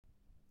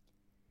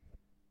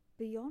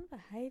beyond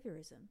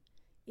behaviorism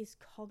is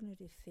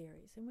cognitive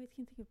theories, and we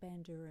can think of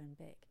Bandura and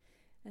Beck.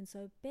 And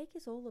so Beck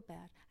is all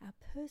about our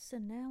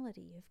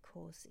personality, of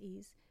course,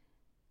 is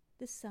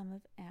the sum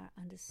of our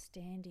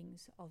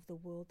understandings of the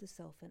world, the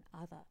self, and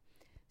other.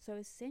 So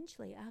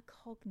essentially, our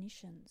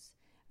cognitions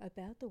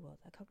about the world,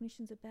 our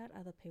cognitions about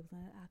other people,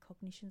 and our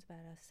cognitions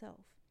about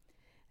ourselves.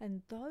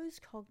 And those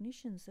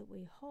cognitions that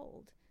we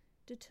hold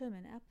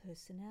determine our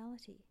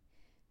personality.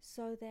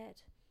 So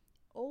that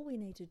all we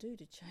need to do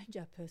to change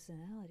our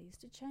personality is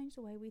to change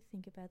the way we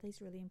think about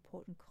these really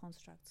important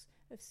constructs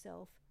of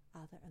self,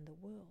 other, and the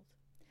world.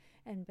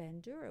 And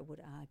Bandura would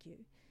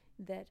argue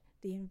that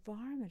the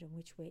environment in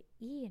which we're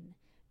in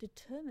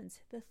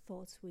determines the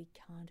thoughts we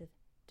kind of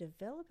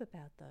develop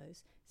about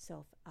those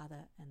self,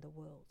 other, and the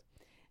world.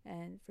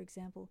 And for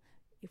example,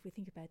 if we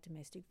think about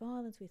domestic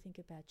violence, we think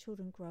about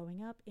children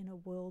growing up in a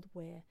world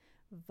where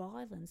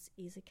violence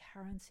is a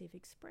currency of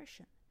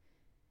expression.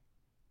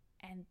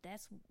 And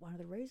that's one of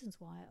the reasons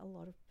why a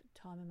lot of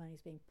time and money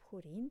is being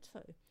put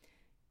into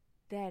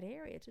that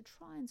area to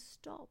try and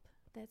stop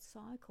that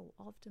cycle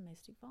of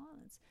domestic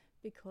violence,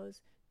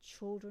 because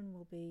children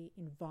will be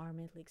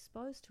environmentally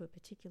exposed to a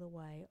particular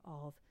way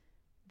of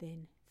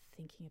then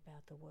thinking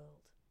about the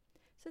world.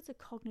 So it's a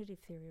cognitive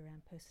theory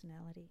around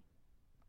personality.